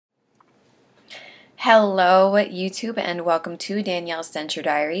Hello, YouTube, and welcome to Danielle's Denture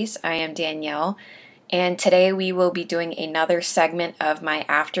Diaries. I am Danielle, and today we will be doing another segment of my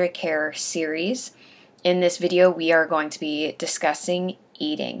Aftercare series. In this video, we are going to be discussing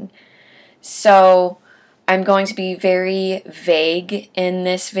eating. So, I'm going to be very vague in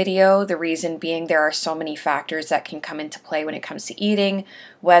this video, the reason being there are so many factors that can come into play when it comes to eating,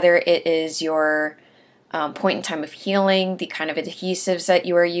 whether it is your point in time of healing, the kind of adhesives that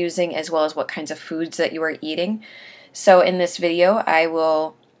you are using, as well as what kinds of foods that you are eating. So in this video, I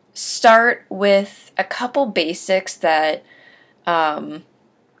will start with a couple basics that I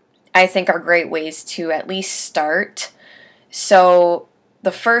think are great ways to at least start. So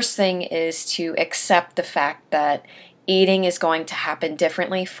the first thing is to accept the fact that eating is going to happen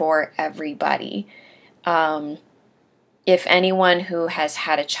differently for everybody. If anyone who has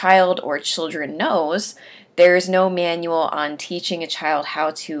had a child or children knows, there is no manual on teaching a child how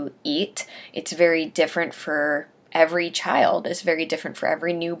to eat. It's very different for every child. It's very different for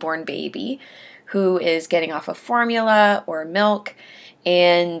every newborn baby who is getting off of formula or milk,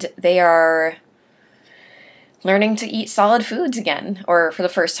 and they are learning to eat solid foods again, or for the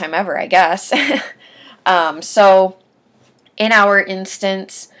first time ever, I guess. So in our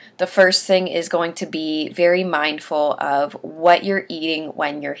instance, the first thing is going to be very mindful of what you're eating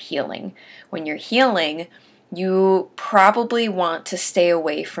when you're healing. When you're healing, you probably want to stay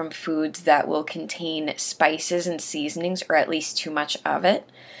away from foods that will contain spices and seasonings, or at least too much of it.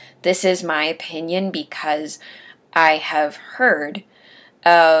 This is my opinion because I have heard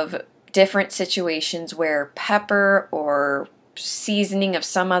of different situations where pepper or seasoning of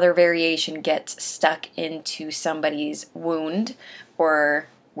some other variation gets stuck into somebody's wound or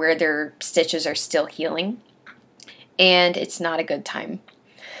where their stitches are still healing, and it's not a good time.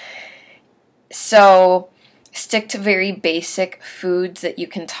 So stick to very basic foods that you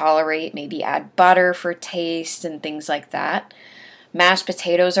can tolerate. Maybe add butter for taste and things like that. Mashed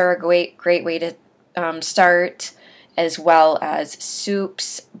potatoes are a great way to start, as well as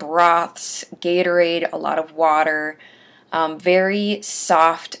soups, broths, Gatorade, a lot of water, very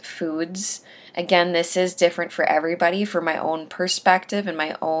soft foods. Again, this is different for everybody. For my own perspective and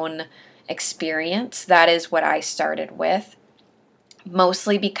my own experience, that is what I started with.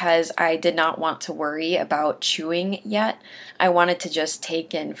 Mostly because I did not want to worry about chewing yet. I wanted to just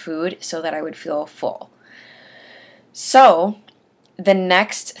take in food so that I would feel full. So, the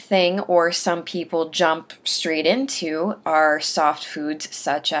next thing, or some people jump straight into, are soft foods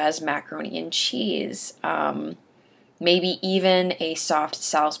such as macaroni and cheese, maybe even a soft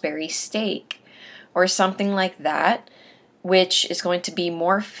Salisbury steak, or something like that, which is going to be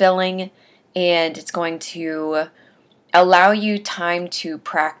more filling, and it's going to allow you time to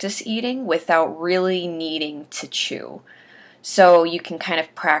practice eating without really needing to chew. So you can kind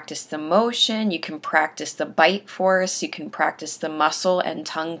of practice the motion, you can practice the bite force, you can practice the muscle and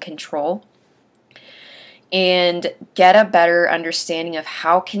tongue control, and get a better understanding of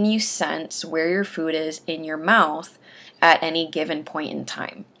how can you sense where your food is in your mouth at any given point in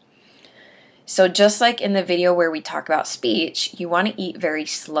time. So just like in the video where we talk about speech, you want to eat very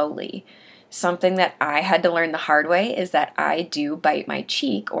slowly. Something that I had to learn the hard way is that I do bite my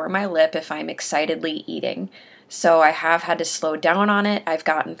cheek or my lip if I'm excitedly eating. So I have had to slow down on it. I've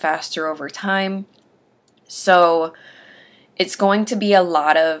gotten faster over time. So it's going to be a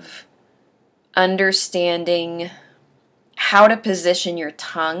lot of understanding how to position your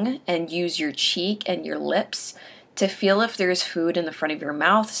tongue and use your cheek and your lips to feel if there's food in the front of your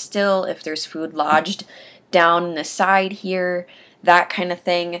mouth still, if there's food lodged down the side here, that kind of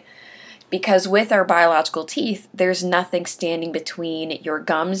thing. Because with our biological teeth, there's nothing standing between your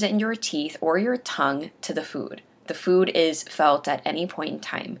gums and your teeth or your tongue to the food. The food is felt at any point in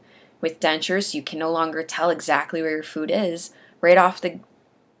time. With dentures, you can no longer tell exactly where your food is right off the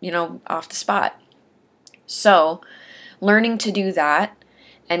spot. So, learning to do that,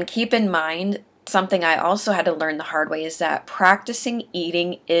 and keep in mind, something I also had to learn the hard way is that practicing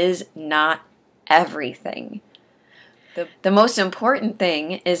eating is not everything. The most important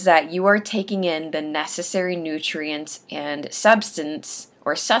thing is that you are taking in the necessary nutrients and sustenance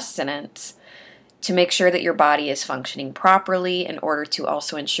to make sure that your body is functioning properly in order to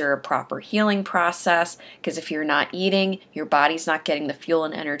also ensure a proper healing process, because if you're not eating, your body's not getting the fuel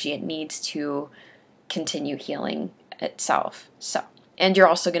and energy it needs to continue healing itself. And you're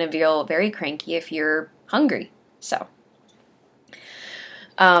also going to feel very cranky if you're hungry.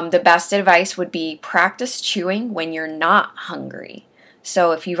 The best advice would be practice chewing when you're not hungry.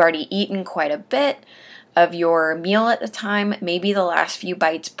 So if you've already eaten quite a bit of your meal at the time, maybe the last few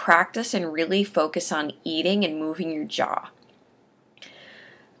bites, practice and really focus on eating and moving your jaw.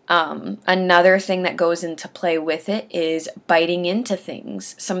 Another thing that goes into play with it is biting into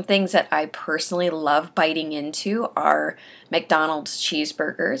things. Some things that I personally love biting into are McDonald's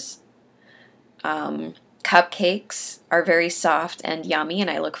cheeseburgers. Cupcakes are very soft and yummy, and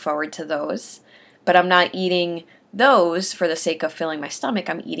I look forward to those. But I'm not eating those for the sake of filling my stomach.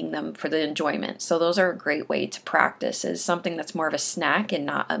 I'm eating them for the enjoyment. So those are a great way to practice, is something that's more of a snack and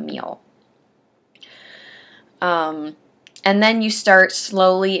not a meal. And then you start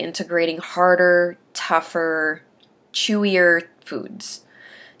slowly integrating harder, tougher, chewier foods.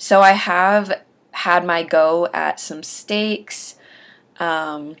 So I have had my go at some steaks,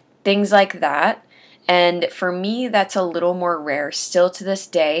 things like that. And for me, that's a little more rare still to this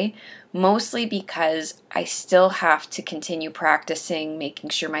day, mostly because I still have to continue practicing making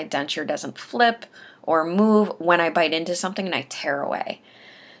sure my denture doesn't flip or move when I bite into something and I tear away.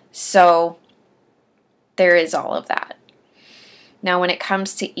 So there is all of that. Now, when it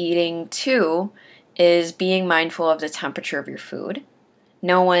comes to eating too, is being mindful of the temperature of your food.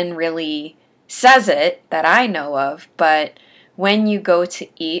 No one really says it that I know of, but when you go to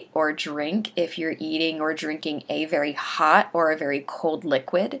eat or drink, if you're eating or drinking a very hot or a very cold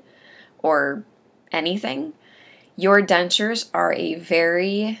liquid or anything, your dentures are a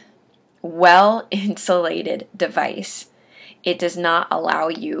very well-insulated device. It does not allow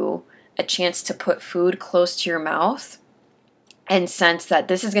you a chance to put food close to your mouth and sense that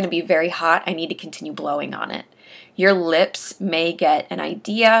this is going to be very hot, I need to continue blowing on it. Your lips may get an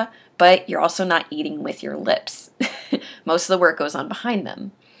idea, but you're also not eating with your lips. Most of the work goes on behind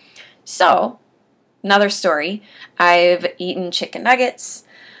them. So, another story, I've eaten chicken nuggets.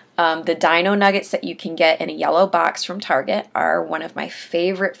 The dino nuggets that you can get in a yellow box from Target are one of my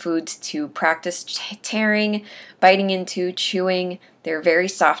favorite foods to practice tearing, biting into, chewing. They're very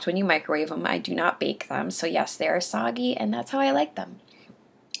soft when you microwave them. I do not bake them, so yes, they are soggy, and that's how I like them.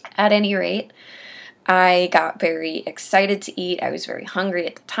 At any rate, I got very excited to eat. I was very hungry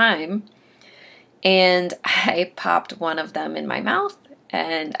at the time, and I popped one of them in my mouth,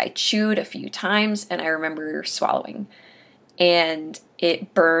 and I chewed a few times, and I remember swallowing. And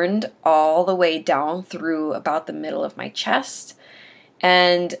it burned all the way down through about the middle of my chest.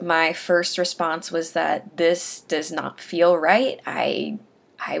 And my first response was that this does not feel right. I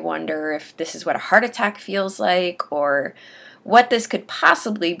wonder if this is what a heart attack feels like or what this could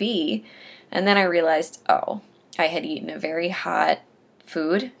possibly be. And then I realized, oh, I had eaten a very hot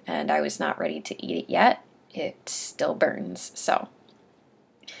food and I was not ready to eat it yet. It still burns. So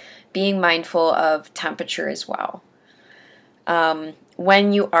being mindful of temperature as well.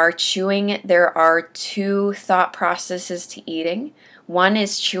 When you are chewing, there are two thought processes to eating. One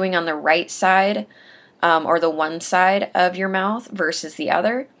is chewing on the right side or the one side of your mouth versus the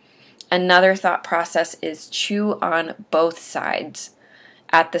other. Another thought process is chew on both sides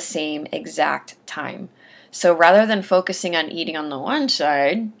at the same exact time. So rather than focusing on eating on the one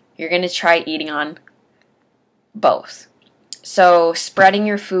side, you're going to try eating on both. So spreading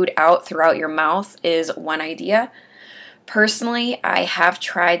your food out throughout your mouth is one idea. Personally, I have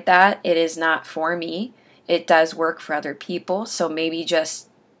tried that. It is not for me. It does work for other people. So maybe just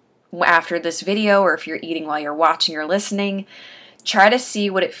after this video, or if you're eating while you're watching or listening, try to see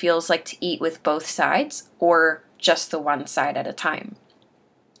what it feels like to eat with both sides or just the one side at a time.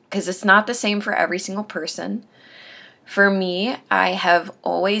 Because it's not the same for every single person. For me, I have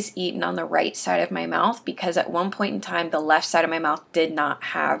always eaten on the right side of my mouth because at one point in time, the left side of my mouth did not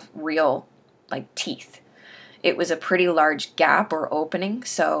have real teeth. It was a pretty large gap or opening,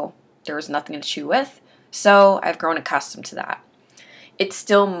 so there was nothing to chew with. So I've grown accustomed to that. It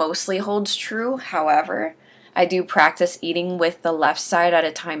still mostly holds true. However, I do practice eating with the left side at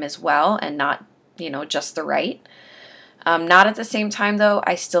a time as well and not, just the right. Not at the same time, though.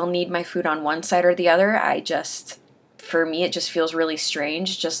 I still need my food on one side or the other. For me, it just feels really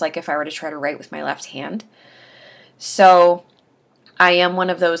strange, just like if I were to try to write with my left hand. So I am one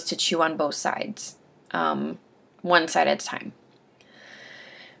of those to chew on both sides. One side at a time.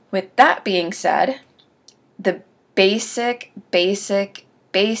 With that being said, the basic,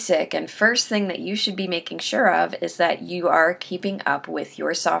 and first thing that you should be making sure of is that you are keeping up with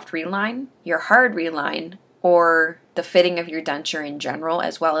your soft reline, your hard reline, or the fitting of your denture in general,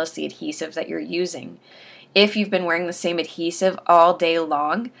 as well as the adhesive that you're using. If you've been wearing the same adhesive all day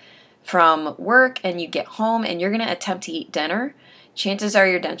long from work and you get home and you're going to attempt to eat dinner, chances are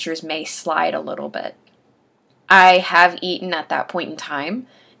your dentures may slide a little bit. I have eaten at that point in time,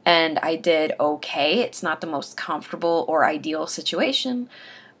 and I did okay. It's not the most comfortable or ideal situation,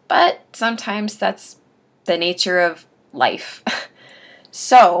 but sometimes that's the nature of life.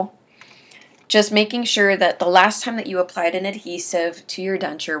 So, just making sure that the last time that you applied an adhesive to your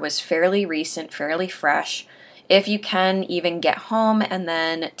denture was fairly recent, fairly fresh. If you can, even get home and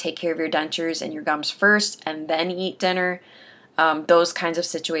then take care of your dentures and your gums first and then eat dinner. Those kinds of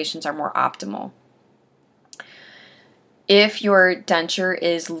situations are more optimal. If your denture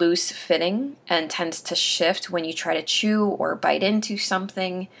is loose fitting and tends to shift when you try to chew or bite into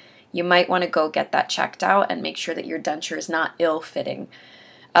something, you might want to go get that checked out and make sure that your denture is not ill-fitting.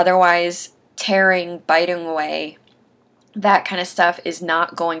 Otherwise, tearing, biting away, that kind of stuff is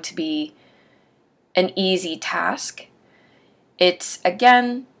not going to be an easy task. It's,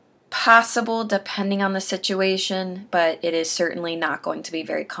 again, possible depending on the situation, but it is certainly not going to be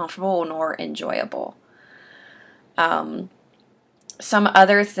very comfortable nor enjoyable. Some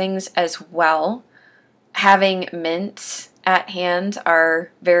other things as well, having mints at hand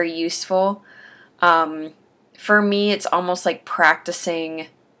are very useful. For me, it's almost like practicing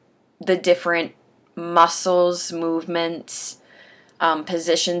the different muscles, movements,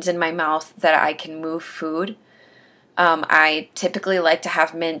 positions in my mouth that I can move food. I typically like to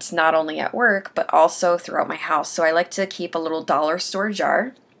have mints not only at work, but also throughout my house. So I like to keep a little dollar store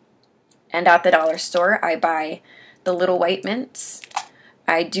jar. And at the dollar store, I buy the little white mints.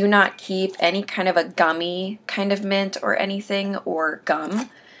 I do not keep any kind of a gummy kind of mint or anything, or gum,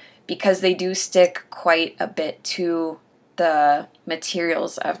 because they do stick quite a bit to the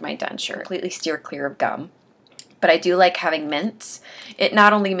materials of my denture. Completely steer clear of gum. But I do like having mints. It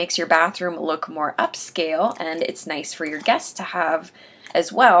not only makes your bathroom look more upscale, and it's nice for your guests to have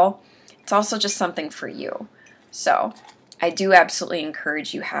as well, it's also just something for you. So I do absolutely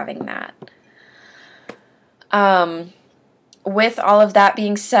encourage you having that. With all of that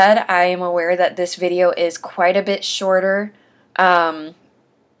being said, I am aware that this video is quite a bit shorter.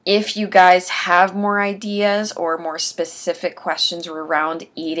 If you guys have more ideas or more specific questions around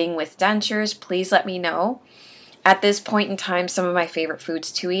eating with dentures, please let me know. At this point in time, some of my favorite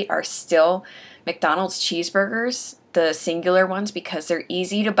foods to eat are still McDonald's cheeseburgers, the singular ones, because they're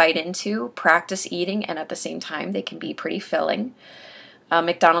easy to bite into, practice eating, and at the same time they can be pretty filling.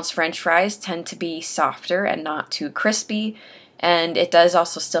 McDonald's French fries tend to be softer and not too crispy, and it does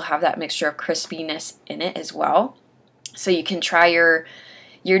also still have that mixture of crispiness in it as well. So you can try your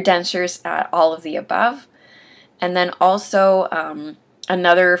dentures at all of the above. And then also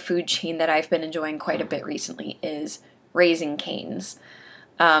another food chain that I've been enjoying quite a bit recently is Raising Cane's.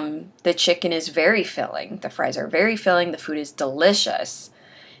 The chicken is very filling, the fries are very filling, the food is delicious,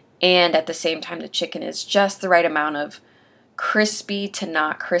 and at the same time the chicken is just the right amount of crispy to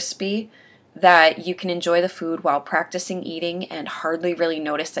not crispy that you can enjoy the food while practicing eating and hardly really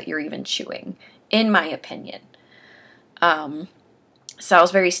notice that you're even chewing, in my opinion.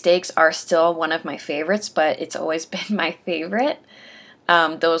 Salisbury steaks are still one of my favorites, but it's always been my favorite.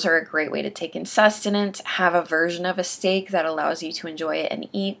 Those are a great way to take in sustenance, have a version of a steak that allows you to enjoy it and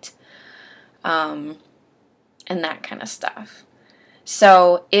eat, and that kind of stuff.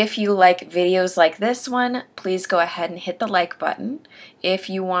 So if you like videos like this one, please go ahead and hit the like button. If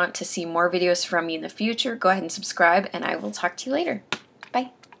you want to see more videos from me in the future, go ahead and subscribe, and I will talk to you later.